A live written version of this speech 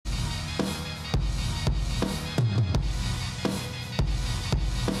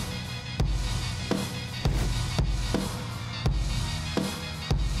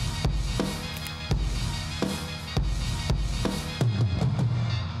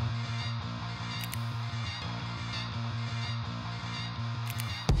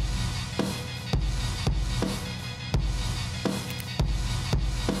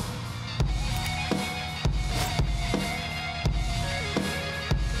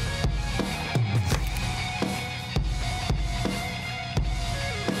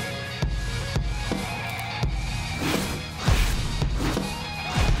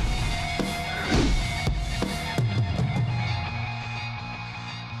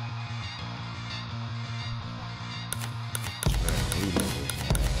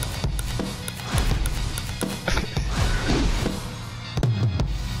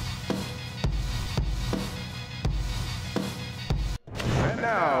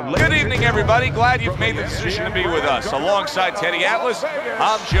Good evening, everybody. Glad you've made the decision to be with us. Alongside Teddy Atlas,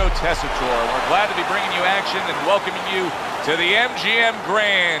 I'm Joe Tessitore. We're glad to be bringing you action and welcoming you to the MGM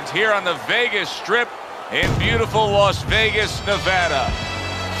Grand here on the Vegas Strip in beautiful Las Vegas, Nevada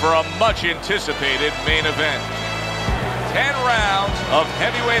for a much-anticipated main event. 10 rounds of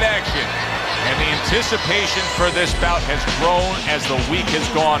heavyweight action. And the anticipation for this bout has grown as the week has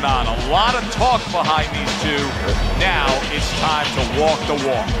gone on. A lot of talk behind these two. Now it's time to walk the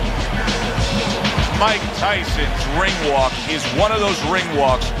walk. Mike Tyson's ring walk is one of those ring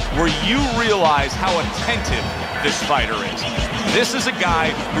walks where you realize how attentive this fighter is. This is a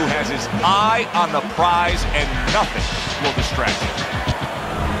guy who has his eye on the prize and nothing will distract him.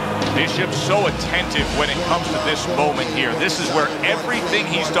 Bishop's so attentive when it comes to this moment here. This is where everything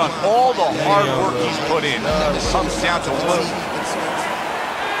he's done, all the hard work he's put in, comes down to one.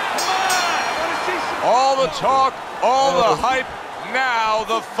 All the talk, all the hype, now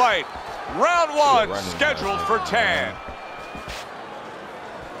the fight. Round one, scheduled for 10.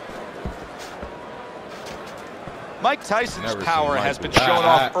 Mike Tyson's power has been shown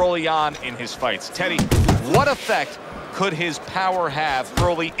off early on in his fights. Teddy, what effect could his power have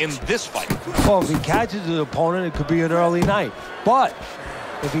early in this fight? Well, if he catches his opponent, it could be an early night. But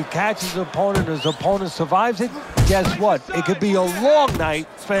if he catches his opponent and his opponent survives it, guess what? It could be a long night,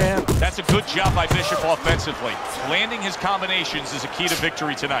 fam. That's a good job by Bishop offensively. Landing his combinations is a key to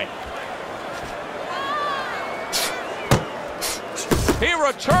victory tonight. He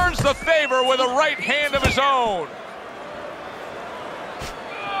returns the favor with a right hand of his own.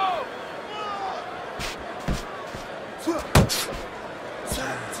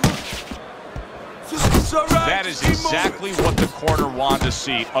 That is exactly what the corner wanted to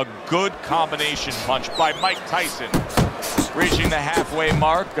see. A good combination punch by Mike Tyson. Reaching the halfway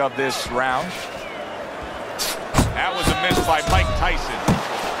mark of this round. That was a miss by Mike Tyson.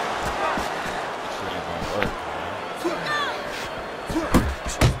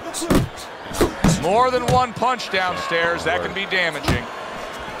 More than one punch downstairs. That can be damaging.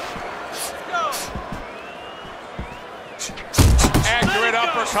 Accurate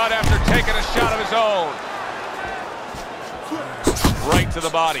uppercut after taking a shot of his own. Right to the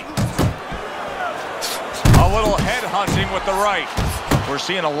body. A little head hunting with the right. We're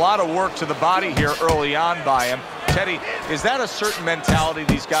seeing a lot of work to the body here early on by him. Teddy, is that a certain mentality,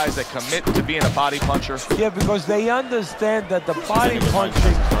 these guys that commit to being a body puncher? Yeah, because they understand that the body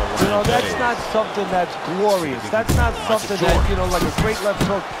punching, that's not something that's glorious. That's not something that, like a great left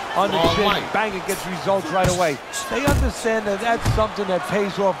hook on the chin, bang, it gets results right away. They understand that that's something that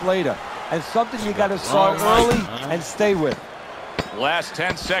pays off later and something you got to start early and stay with. Last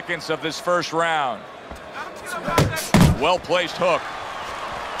 10 seconds of this first round. Well-placed hook.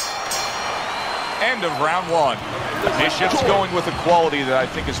 End of round one. Bishop's going with a quality that I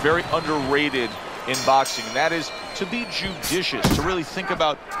think is very underrated in boxing, and that is to be judicious, to really think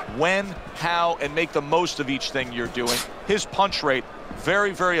about when, how, and make the most of each thing you're doing. His punch rate,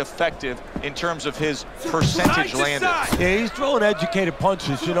 very, very effective in terms of his percentage landed. Yeah, he's throwing educated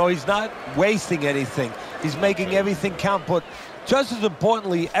punches. He's not wasting anything. He's making everything count, but just as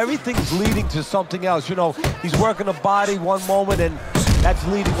importantly, everything's leading to something else. He's working the body one moment, and that's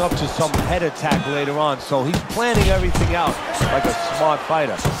leading up to some head attack later on. So he's planning everything out like a smart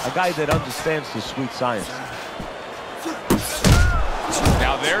fighter, a guy that understands the sweet science.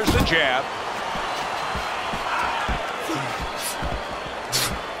 Now there's the jab.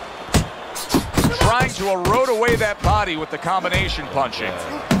 Trying to erode away that body with the combination punching.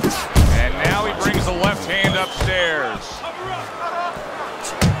 And now he brings the left hand upstairs.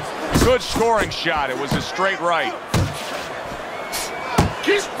 Good scoring shot. It was a straight right.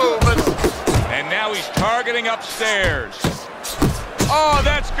 Keep moving. And now he's targeting upstairs. Oh,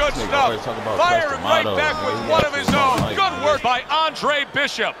 that's good stuff. Firing right back with one of his own. Good work by Andre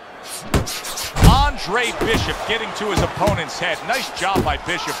Bishop. Andre Bishop getting to his opponent's head. Nice job by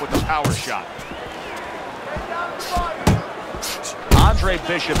Bishop with the power shot. Andre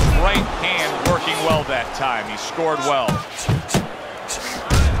Bishop's right hand working well that time. He scored well.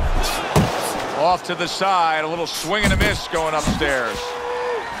 Off to the side, a little swing and a miss going upstairs.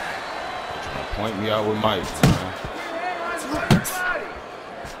 Point me out with Mike.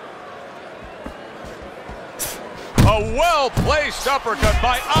 A well-placed uppercut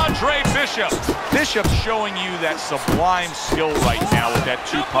by Andre Bishop. Bishop's showing you that sublime skill right now with that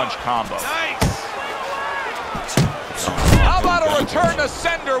two-punch combo. Nice. How about a return to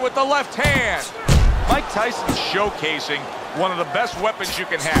sender with the left hand? Mike Tyson's showcasing one of the best weapons you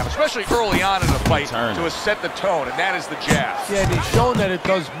can have, especially early on in the fight, to set the tone, and that is the jab. Yeah, and he's shown that it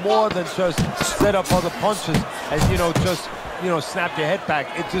does more than just set up other punches and, just snap your head back,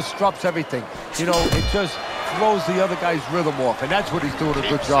 it disrupts everything. It just throws the other guy's rhythm off, and that's what he's doing a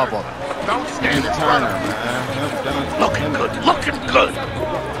good job of. Don't stand in front of him. Looking good, looking good.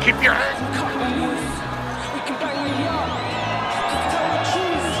 Keep your hands covered.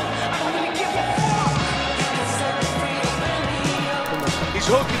 He's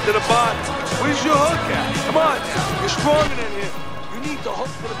hooking to the body. Where's your hook at? Come on now. You're stronger than him. You need the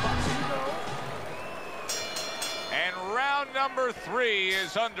hook to the body. And round number 3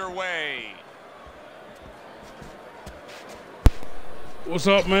 is underway. What's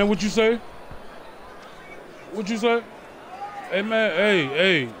up, man? What you say? What you say? Hey,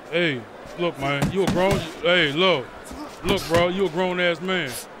 man. Hey. Look, man. You a grown... Hey, look. Look, bro. You a grown-ass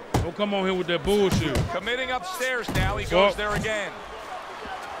man. Don't come on here with that bullshit. Committing upstairs now. He goes there again.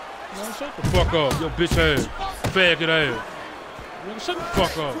 Man, shut the fuck up, your bitch ass. Faggot ass. Nigga, shut the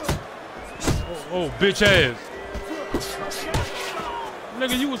fuck up. Oh, bitch ass.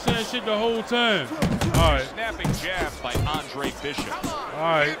 Nigga, you was saying shit the whole time. All right. Snapping jab by Andre Bishop. All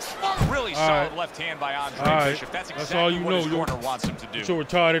right. Really solid left hand by Andre Bishop. That's exactly all you what know. his corner wants him to do. With your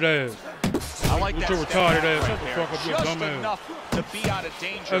retarded ass. I like that. With your retarded ass. Shut the Right fuck up, you dumb ass. Enough to be out of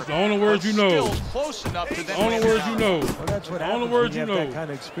danger. That's the only words you know. Still close enough to the only words you know. Well, that's what the happens only words when you you have know. that kind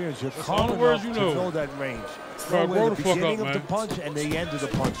of experience. You're That's calm the only words enough you know. to know that range. Bro, Know grow where the the fuck beginning up, of the man. punch and the end of the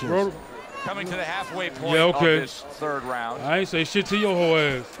punch is. Coming to the halfway point Yeah, okay. of this 3rd round. I ain't say shit to your whole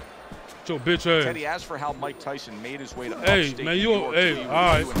ass. Your bitch ass. Teddy, as for how Mike Tyson made his way to Hey, upstate man, New you, York hey, to all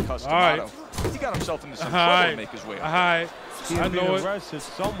right, he got himself into some all trouble right, to make his way up. all right. He I had been know it. arrested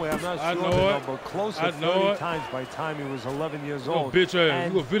somewhere. I'm not I sure know the it. number. Close to I know 30 it. times by the time he was 11 years Yo, old. bitch ass.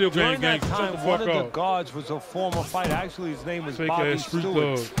 And You a video game during that gangster. Shut time, the one fuck of the up. guards was a former fighter. Actually, his name was Fake Bobby ass street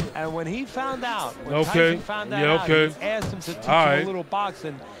Stewart. dog. And when he found out, Okay. Tyson found that Yeah, out, okay. he asked him to teach All him right. a little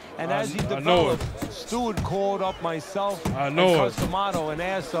boxing. And as he I know developed, Stewart called up myself I and know it. Customato and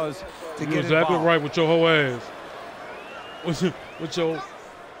asked us to You get exactly involved. right with your whole ass. With your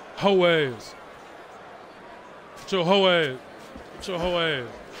whole ass. With your whole ass. With your whole ass.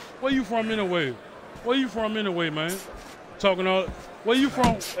 Where you from anyway? Where you from anyway, man? Talking all. Where you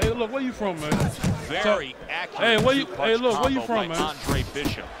from? Hey, look, where you from, man? Very accurate. Hey, where you? two-punch Hey, look, where you combo from, by man? Andre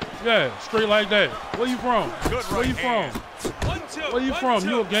Bishop. Yeah, straight like that. Where you from? Good Where you right from? hand. 1, 2, Where you 1, from? 2.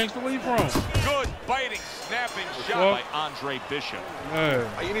 You a gangster? Where you from? Good biting, snapping shot up? by Andre Bishop.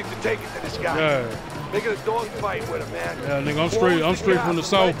 Yeah, You need to take it to this guy. yeah, Make it a dog fight with him, man. yeah, nigga. I'm straight from the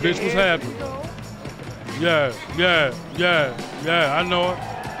south, bitch. What's happening? Yeah. I know it.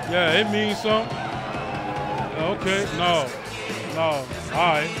 Yeah, it means something. Okay, no. All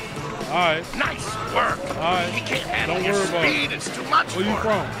right. Nice work. All right. He can't handle Don't your worry about speed. it. It's too much Where you for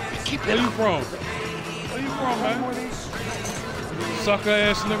from? him. Keep Where it you up. from? Where you from, man? Sucker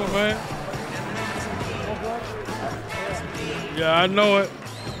ass nigga, man. Yeah, I know it.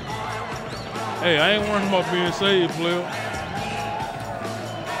 Hey, I ain't worrying about being saved, player.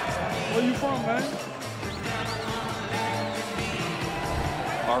 Where you from, man?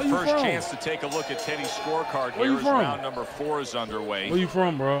 Our Where you first from? chance to take a look at Teddy's scorecard Where here you as from? round number 4 is underway. Where you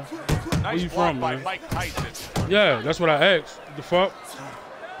from, bro? Nice Where you block from, by man? Mike Tyson. Yeah, that's what I asked. What the fuck?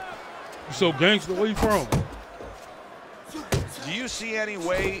 You so gangster? Where you from? Do you see any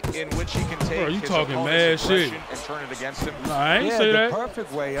way in which he can take Bro, you his talking opponent's mad shit. aggression and turn it against him? No, I ain't Yeah, say the that.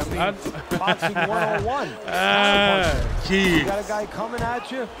 perfect way. I mean, I- boxing 101. You Kid. got a guy coming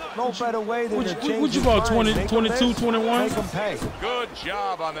at you, no better way than to change What you his about, mind. 20, Make him 22, miss, 21? Make him pay. Good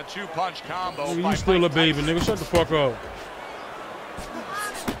job on the 2-punch combo. Nigga, by you still a Mike baby, Tyson. nigga. Shut the fuck up.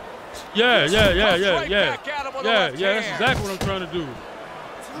 Yeah. Comes right back at him with a left That's hand. exactly what I'm trying to do.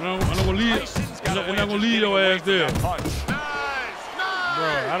 And I'm gonna lead, Tyson's got a way and of I'm gonna just lead getting your away ass from there. that punch. Bro,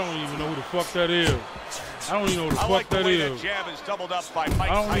 I don't even know who the fuck that is. I don't even know who the I fuck like the that way is. that jab is doubled up by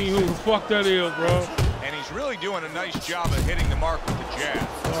Mike I don't even know Tyson. who the fuck that is, bro. And he's really doing a nice job of hitting the mark with the jab.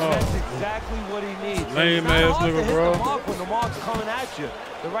 That's exactly what he needs. Lame It's not ass hard to nigga, hit bro. the mark when the mark's coming at you.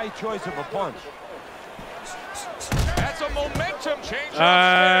 The right choice of a punch. That's a momentum changer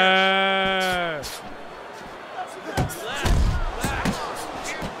upstairs.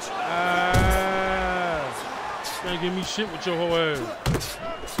 Can't give me shit with your whole ass.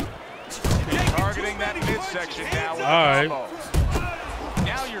 Targeting that midsection now with All right. a combo.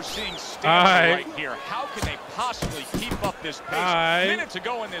 Now you're seeing stance All right. right here. How can they possibly keep up this pace? All right. Minutes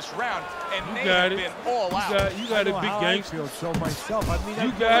ago in this round, and You they got have it. been all out. You got I it, know big how gangster. I feel so myself. I mean, I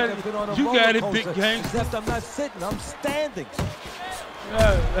You feel got like it. I've been on a You roller got it, big coaster, gangster. Except I'm not sitting, I'm standing.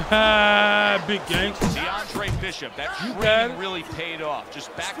 Big gangster. DeAndre Bishop, that got training it. really paid off.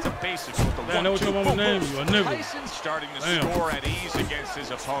 Just back to basics with the Man, that was your mama name, you a nigga. Tyson starting to Damn. score at ease against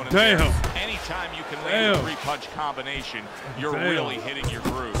his opponent. Damn. There. Anytime you can land a Damn. three-punch combination, you're Damn. really hitting your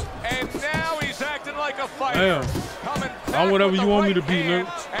groove. And now he's acting like a fighter. Damn. Coming I'm back whatever with you the want me right to be, hand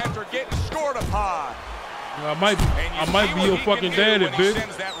nigga. after getting scored upon. I might be your fucking daddy, bitch.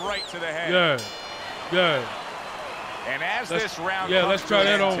 Sends that right to the head. Yeah. And as this round let's try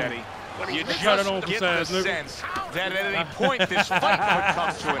that on. Teddy, you Let's just try that on get for the size, nigga. sense that at any point this fight could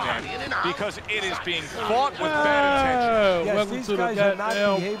come to an end because it is being fought with bad intentions. Yes, Welcome these to the guys are not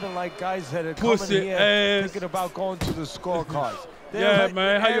goddamn behaving like guys that are pussy coming here ass. thinking about going to the scorecards. They're Yeah, letting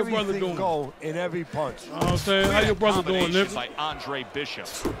man, how your brother everything doing? go in every punch. You know what I'm saying? How your brother doing, Combination nigga? by Andre Bishop.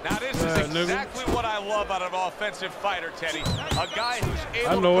 Now this Yeah, is nigga. exactly what I love out of an offensive fighter, Teddy. A guy who's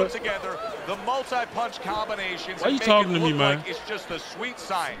I able know to put it. together the multi-punch combinations Why and you make talking it to me, look man? like it's just a sweet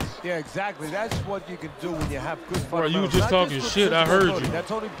science. Yeah, exactly. That's what you can do when you have good Bro, you fundamentals. just Not talking good shit. I physical heard ability. you.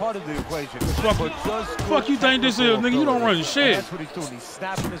 That's only part of the equation. Fuck But you. just Fuck you think this is, technical nigga? You don't ability. run shit. And that's what he's doing. He's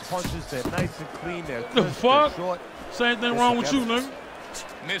snapping his punches. They're nice and clean. They're The crisp, fuck? they're short. Same thing wrong with you, nigga.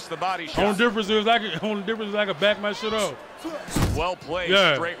 Missed the body shot. Only difference is I can back my shit up. Well played,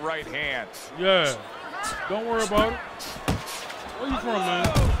 Yeah. straight right hand. Yeah. Don't worry about it. Where you from, man?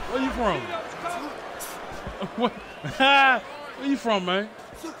 Where you from? Where you from, man?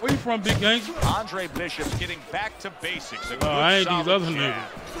 Where you from, big gangster? Andre Bishop's getting back to basics. A good, I ain't these solid other jab.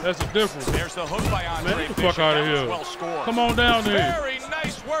 niggas. That's the difference. There's the hook by Andre Man, get the Bishop. fuck outta That was here. well scored. Come on down there. Very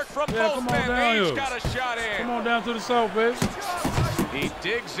nice work from Yeah, both come on men. down Each here. got a shot in. Come on down to the south, baby. He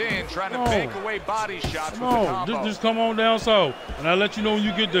digs in, trying to Come on. make away body shots Come with the on. combo. Just come on down south, and I'll let you know when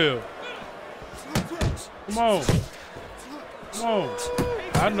you get there. Come on. Come on.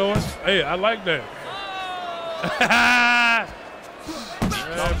 I know it. Hey, I like that.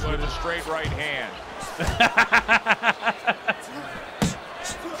 Comes with a straight right hand.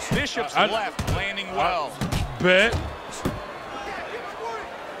 Bishop's left landing well. Bet.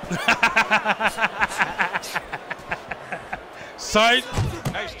 Sight.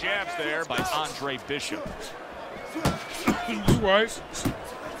 Nice jabs there by Andre Bishop. You right.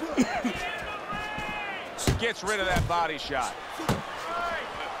 Gets rid of that body shot.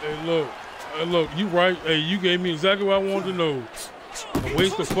 Hey, look, you right. Hey, you gave me exactly what I wanted to know. A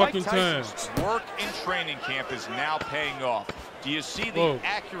waste of fucking Mike time. Tyson's work in training camp is now paying off. Do you see the Whoa.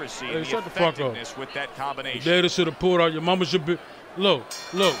 accuracy Hey, and the shut the fuck up. effectiveness with that combination? Your daddy should have pulled out. Your mama should be. Look.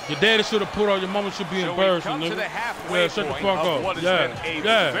 Your daddy should have pulled out. Your mama should be So we embarrassing, come nigga. to the halfway Yeah, shut the point fuck of up. what has Yeah, been a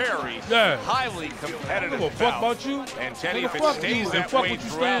yeah, very yeah. highly I don't competitive give a fuck bout. about you. And Teddy, Nigga, if it fuck stays you, that and fuck way what you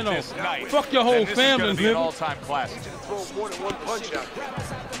throughout stand on. this night, Fuck your whole then this family, is gonna be an nigga. all-time classic. Throw more than one punch out there.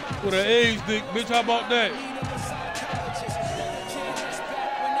 With an AIDS dick, bitch. How about that?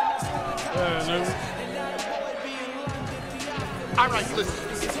 Yeah, nigga. All right,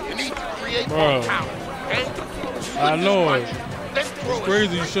 listen. You need to create Bro. more power, okay? I know it. Then throw it.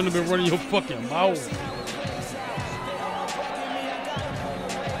 Crazy, you shouldn't have been running your fucking mouth.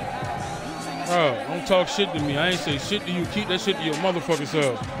 Bro, don't talk shit to me. I ain't say shit to you. Keep that shit to your motherfucking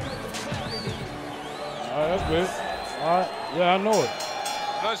self. All right, that's good. All right, yeah, I know it.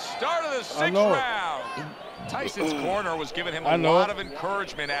 The start of the sixth know it. round. Tyson's corner was giving him I a know lot it. of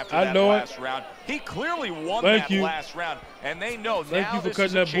encouragement after I that know it. last round. He clearly won Thank that you. last round, and they know Thank now you for this cutting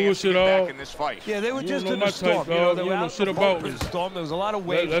is a that chance to bullshit get back off. in this fight. Yeah, they were You just don't in know the my storm. type, You know, dog. they You were don't know out shit in the about bump of me. the storm. There was a lot of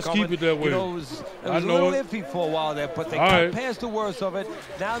waves Let's coming. keep it that way. You know, it was I a know little it. iffy for a while there, but they All got right. past the worst of it.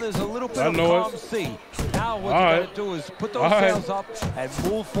 Now there's a little bit I of know it. calm sea. Now what All you right. got to do is put those All right. sails up and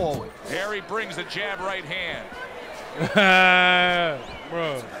move forward. Harry brings the jab right hand.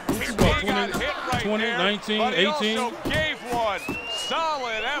 Bro. He What, got hit right 20, there, 19, but he 18? also gave one.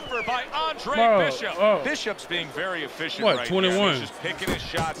 Solid effort by Andre Bro, Bishop. oh. Bishop's being very efficient What, right 21? now. He's just picking his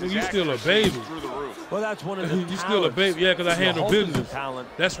shots. Well, His you still a accuracy is baby. through the roof. Well, that's one of the You still a baby. Yeah, 'cause I The handle ultimate business. talent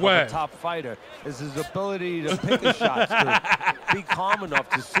That's of why. a top fighter is his ability to pick his shots, to be calm enough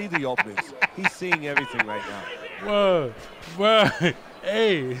to see the openings. He's seeing everything right now. Well,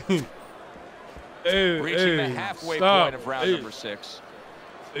 hey. Hey, Reaching the hey, halfway stop. point of round Hey, number 6.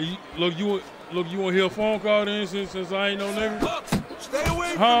 hey, look, you want to hear a phone call then since I ain't no nigga? Look, stay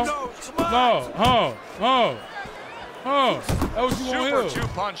away Huh? from those. Come on. No, that what you Super want to hear?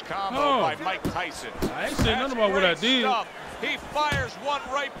 two-punch combo Huh. by Mike Tyson. I ain't saying nothing about what I That's did. great stuff. He fires one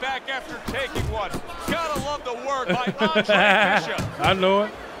right back after taking one. Gotta love the work by Andre Bishop. I know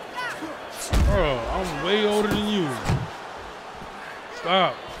it. Bro, I'm way older than you.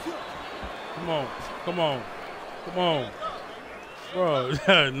 Stop. Come on. Bro,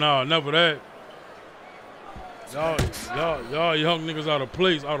 no, never that. Y'all young niggas out of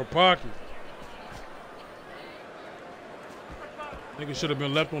place, out of pocket. Niggas should have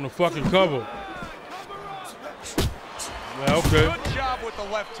been left on the fucking cover. Yeah, okay. Good job with the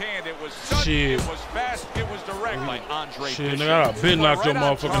left hand. It was sudden, Shit. it was fast, it was direct by Andre Shit, Bishop. nigga, I'd have been knocked your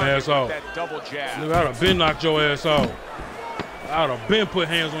motherfucking ass out. That double jab. Nigga, I'd have been knocked your ass out. I'd have been put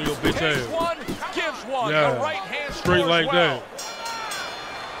hands on your bitch Takes ass. one, gives one. Yeah. The right hand Straight scores like well. that.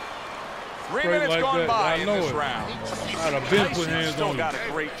 3 Straight minutes like gone that. by I in know this it. round. I'd have been put Tyson hands still on you. got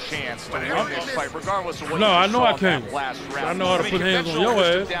a great chance to win this fight, regardless of what No, you I know saw I in can. that last round. I know how to put hands on your conventional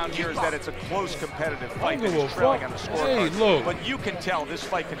ass. wisdom down here is that it's a close, competitive fight. give That a he's trailing fuck. on the scorecard. Hey, look. But you can tell this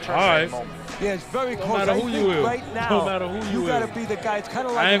fight can turn All at right. any moment. Yeah, it's very close. matter I who think you is. right now, No matter who you got to is. be the guy. It's kind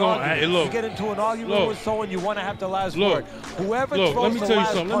of I like ain't an gonna- argument. hey, look. You get into an argument Look. with someone, you want to have the last Look. word. Whoever Look, throws let me the tell you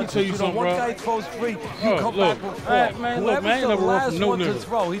last something. Let me punch, tell you something, one bro. guy throws 3, you Look, come look. back with 4. Hey, man, look, Whoever's man, I ain't the never run last from no one to nigga.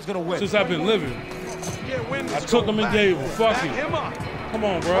 throw, he's going to win. Since I've been living. I took him and gave him. Fuck it. Come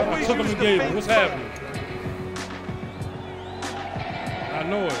on, bro. I took him and gave him. What's happening? I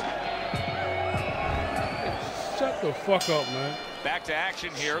know it. Shut the fuck up, man. Back to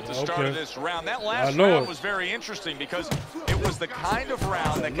action here at the start Okay. of this round. That last know round it. was very interesting because it was the kind of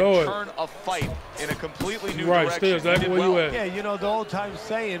round that know can it. turn a fight in a completely new Right, direction. stay exactly He did where you well. at. Yeah, you know, the old time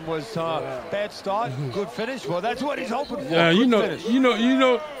saying was bad start, good finish. Well, that's what he's hoping for. Yeah, you good know, finish.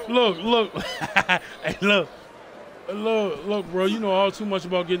 look. Hey, look, bro, you know all too much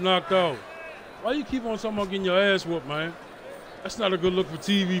about getting knocked out. Why you keep on talking about getting your ass whooped, man? That's not a good look for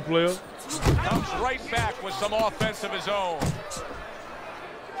TV, player. Comes right back with some offense of his own.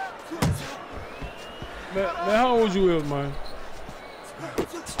 Man, how old you is, man?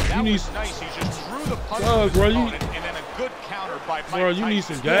 That need- was nice. He just drew the punch Dog, of his bro, you- opponent, and then a good counter by Mike Bro, you need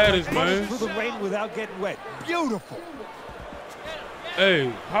Tyson. some guidance, man. Through the rain without getting wet. Beautiful.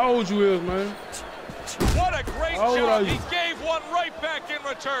 Hey, how old you is, man? What a great How old are job. you? He gave one right back in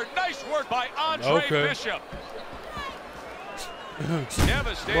return. Nice work by Andre Okay. Bishop.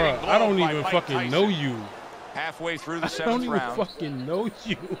 Devastating Bro, blow I don't by even Mike fucking Tyson. know you. Halfway through the I don't seventh even round. fucking know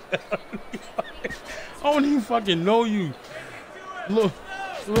you. I don't even fucking know you. Look,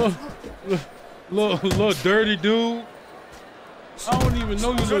 dirty dude. I don't even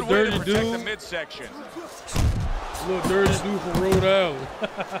know you, Good little way to dirty protect the dude. midsection. Little dirty dude from Rhode Island.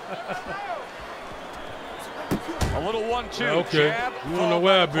 A little 1-2. Okay. Jab, You don't know followed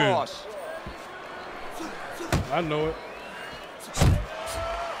where by I've the been. cross. I know it.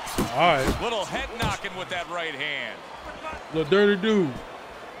 All right, Little head knocking with that right hand. little dirty dude.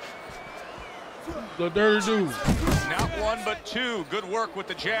 Little dirty dude. Not one, but two. Good work with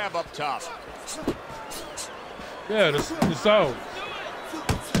the jab up top. Yeah, the South.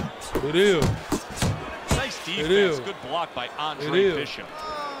 It is. Nice is. defense. Good block by It Andre is. Bishop.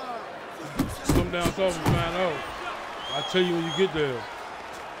 Come down south and find out. I'll tell you when you get there.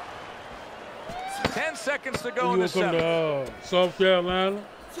 10 seconds to go You in the gonna come seventh. to South Carolina,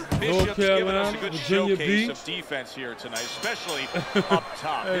 Bishop's North giving us a Carolina, good Virginia showcase Beach. of defense here tonight, especially up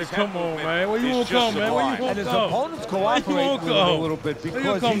top. Hey, His head come on, movement man. Where you is gonna just come, man? Where you sublime. And his come? opponent's Where you cooperating gonna with him a come? little bit Where you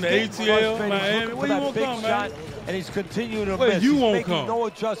because come he's to getting ATL, frustrated. Miami? He's looking Where for you that gonna big come, shot, man? and he's continuing to Where miss. you He's won't making come? no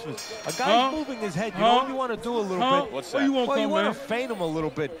adjustments. A guy's Huh? moving his head. You Huh? know what you want to do a little Huh? bit? What's Where that? you want Well, to you come, want man? to feint him a little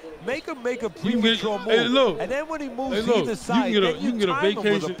bit. Make him make a You can get- premature move. hey, look. And then when he moves Hey, look, either you side, can get a- then you can get a time him with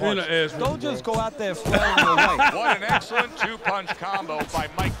vacation punch. and a ass Don't whooping, just bro. go out there flailing your right. What an excellent two-punch combo by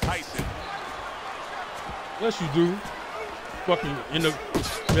Mike Tyson. Yes, you do. Fucking in the,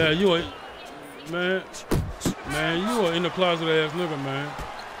 yeah, you are, man, you are in the closet ass nigga, man.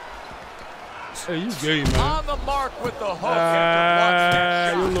 Hey, you gay, man. On the mark with the hook after blocking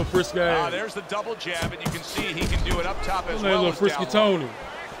that You shot. little frisky ass. There's the double jab, and you can see he can do it up top as That well little as frisky down low. Tony.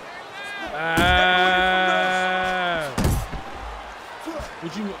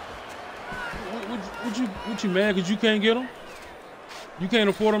 Would you mad because you can't get him? You can't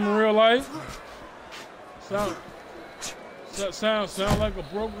afford him in real life? Sound like a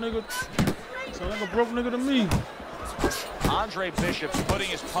broke nigga. Sound like a broke nigga to me. Andre Bishop's putting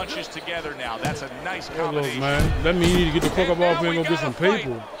his punches together now. That's a nice Hey, look, combination. man. That means you need to get the fuck up And off now here and we go get got some a fight.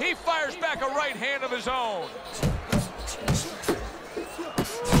 paper. He fires back a right hand of his own.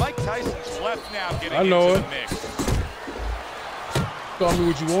 Mike Tyson's left now getting I know into it. the mix. Call me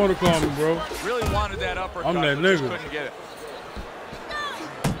what you want to call me, bro. Really wanted that uppercut, I'm that but just nigga. couldn't get it.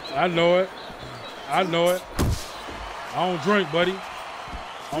 I know it. I know it. I don't drink, buddy.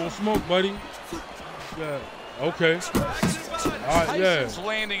 I don't smoke, buddy. Yeah. Okay. All right, yeah. Tyson's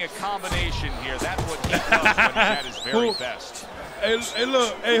landing a combination here. That's what he does when he's at his very Who- best. Hey,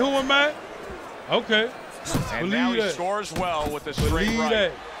 look. Hey, who am I? Okay. And Believe now he that. scores well with a straight Believe right.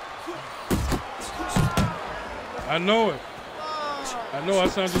 that. I know it. I know I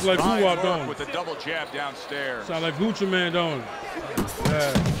sound just like Fine Guwap, work don't with it? the double jab downstairs. Sound like Gucci Man, don't it?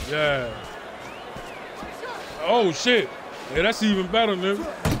 Yeah, yeah. Oh, shit. Yeah, that's even better, nigga.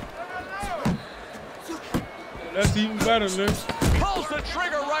 That's even better, nigga. Pulls the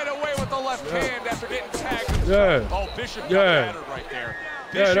trigger right away with the left hand after getting tagged. Yeah. Oh, Bishop got Yeah. battered right there.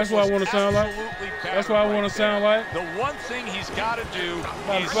 Yeah, that's Bishop what I was want to sound like. absolutely That's what I battered want right to sound there. like. The one thing he's got to do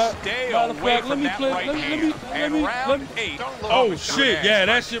Matter is of fact- stay matter of away fact, let from me that play- right let me- hand. let me- And let me- round 8. Oh, shit. Yeah,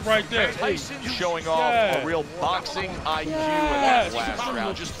 that shit right there. Hey. Tyson showing off Yeah. a real boxing IQ in Yes. that last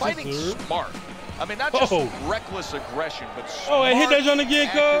round. Just fighting Yes, sir. smart. I mean, not just Oh. reckless aggression, but Oh, smart, and hit that joint again,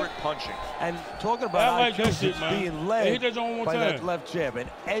 cuz. accurate punching. And talking I about like that IQs, shit, it's man. being Hey, led hit that joint one more by that time. left jab, an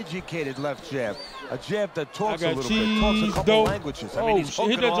educated left jab, a jab that talks a got little bit, talks a cheese, couple dope. languages. I Oh, mean, he's shit,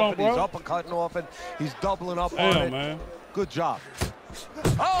 hooking hit that off jump, and he's bro. uppercutting off and he's doubling up on Damn, it. man. Good job.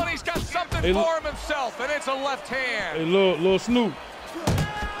 Oh, and he's got something Hey, for him himself, and it's a left hand. Hey, little Snoop.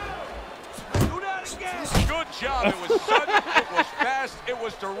 Good job. It was sudden, it was fast, it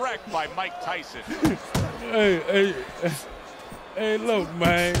was direct by Mike Tyson. Hey, look,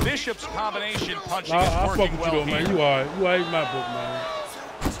 man. Bishop's combination punching Nah, is I fuck working with you well though, man. here. You all right. You all right in my book, man.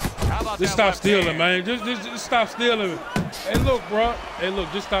 How about Just that stop left stealing, hand? man. Just stop stealing. Hey, look, bro. Hey,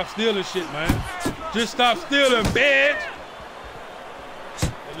 look, just stop stealing shit, man. Just stop stealing, bitch.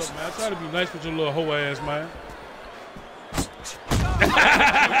 Hey, look, man, I try to be nice with your little hoe ass, man. Two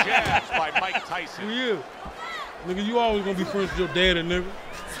jabs by Mike Tyson. Who you? Nigga, you always gonna be friends with your daddy, nigga.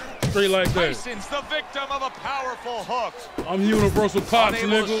 Straight like that. Tyson's the victim of a powerful hook. I'm Universal Pops,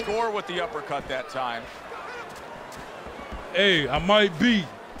 Unable to nigga. score with the uppercut that time. Hey, I might be.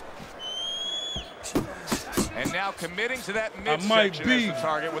 And now committing to that might midsection be. as the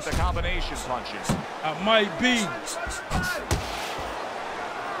target with the combination punching. I might be.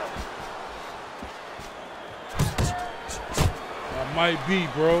 I might be,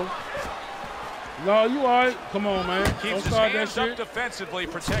 bro. No, you all right. Come on, man. Don't Keeps his start that hands up shit. defensively,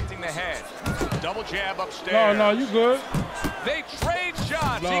 protecting the head. Double jab upstairs. No, you good. They trade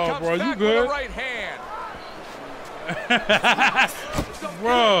shots. No, he comes bro, you back good. with a right hand.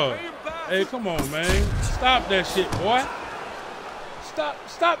 Bro. Hey, come on, man. Stop that shit, boy.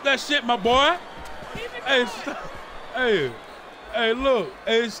 Stop that shit, my boy. Hey, hey, look.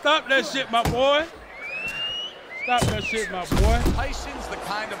 Hey, stop that shit, my boy. Stop that shit, my boy. Tyson's the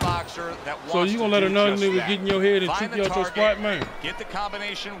kind of boxer that wants So you gonna let to do another just nigga that. get in your head and Find trick you the out your target, spot, man? Get the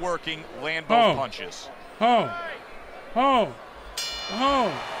combination working, land both punches.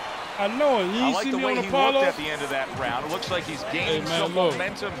 I know it. You I ain't like see the me way on he Apollo? looked at the end of that round. It looks like he's gaining Hey, man, some look.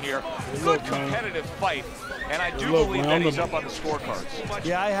 momentum here. Hey, Good look, man. competitive fight, and I do look, believe man, that I'm he's the- up on the scorecards.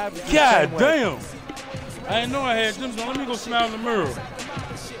 Yeah, I have it the God same way. damn. I didn't know I had them. So let me go smile in the mirror.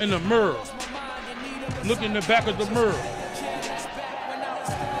 In the mirror. Look in the back of the mirror.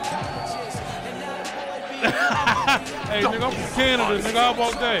 Hey, nigga, I'm from Canada, nigga. How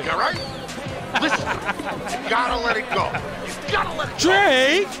about that? You right? Listen, you gotta let it go. You gotta let it go.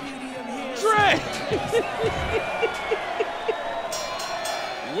 Drake!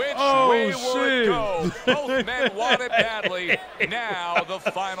 Which Oh, way will shit. it go? Both men want it badly. Now the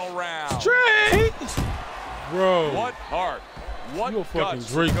final round. Drake! Bro. What heart? What You a fucking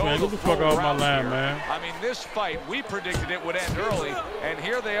guts Drake, to go man. the Get the fuck full out of my round line, here. man. I mean, this fight, we predicted it would end early, and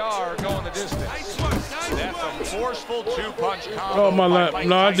here they are going the distance. That's a forceful two-punch combo. Oh, my by life. Mike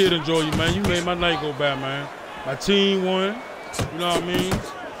No, I Tyson. did enjoy you, man. You made my night go by, man. My team won. You know what I mean?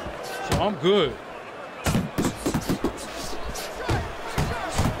 So I'm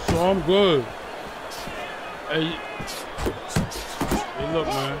good. Hey, look,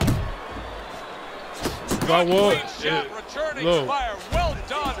 man. If I was, Shot, returning look. fire. Well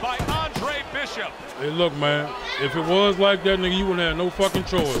done by Andre Bishop. Hey, look, man. If it was like that, nigga, you wouldn't have no fucking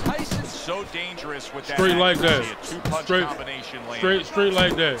choice. Tyson's so dangerous with that Straight like that. accuracy, a two-punch Straight- combination landing. Straight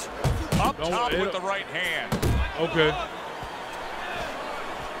like that. Up Don't- top with it- the right hand. Okay.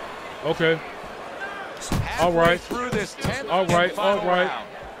 Okay. Halfway All right. through this 10th All right, and final all right. round.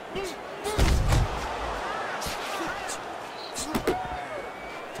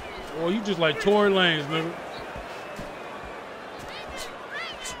 Boy, you just like Tory Lanez, nigga.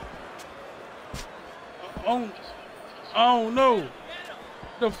 I don't know.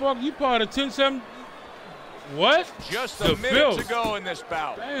 The fuck, you part of 10-7? What? Just a The minute filth. to go in this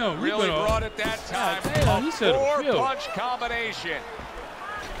bout. Damn, you really been a- brought it that time. God damn, you said a filth. Four-punch combination.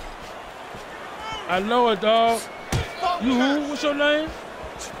 I know it, dog. You who? What's your name?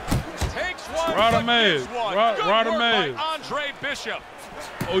 Takes one, Rada but Mays. gives one. Rada Good work Mays. by Andre Bishop.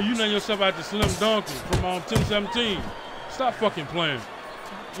 Oh, you name yourself after Slim Donkey from 10-17. Stop fucking playing.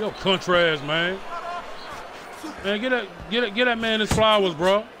 Yo, country ass, man. Man, get that man his flowers,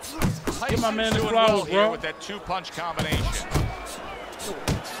 bro. Get my man his flowers, bro. With that two-punch combination.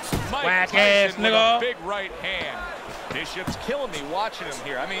 Mike Whack Tyson ass nigga. with a big right hand. Bishop's killing me watching him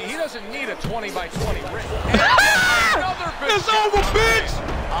here. I mean, he doesn't need a 20-by-20 ring. It's over, bitch!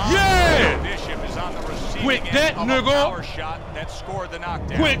 Yeah! Bishop is on the receiving Quit end that, of nigga. a power shot that scored the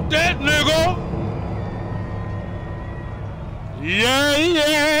knockdown. Quit that, nigga! Yeah,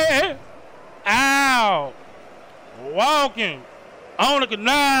 yeah! Ow! Walking on the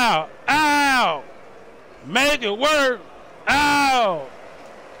canal. Ow! Make it work. Ow!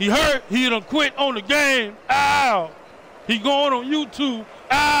 He hurt. He done quit on the game. Ow! He going on YouTube.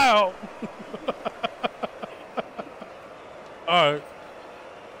 Ow! All right.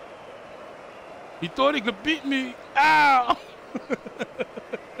 He thought he could beat me. Ow!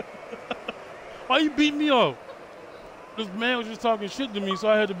 Why you beat me up? This man was just talking shit to me, so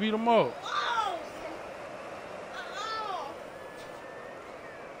I had to beat him up.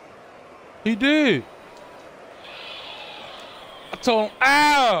 He did. I told him,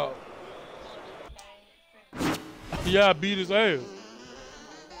 ow! Yeah, I beat his ass.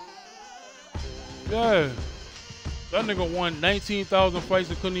 Yeah. That nigga won 19,000 fights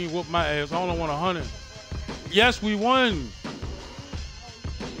and couldn't even whoop my ass. I only won 100. Yes, we won.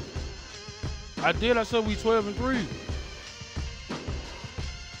 I did. I said we 12-3.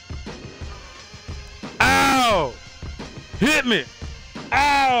 Ow! Hit me.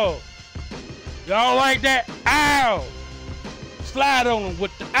 Ow! Y'all like that? Ow! Slide on them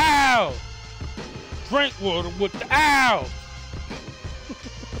with the ow! Drink water with the ow!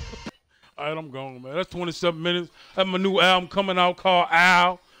 All right, I'm gone, man. That's 27 minutes. I have my new album coming out called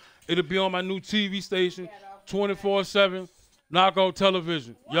Ow. It'll be on my new TV station, 24/7, Knockout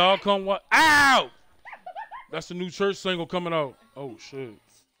Television. Y'all come watch. Ow! That's the new church single coming out. Oh, shit.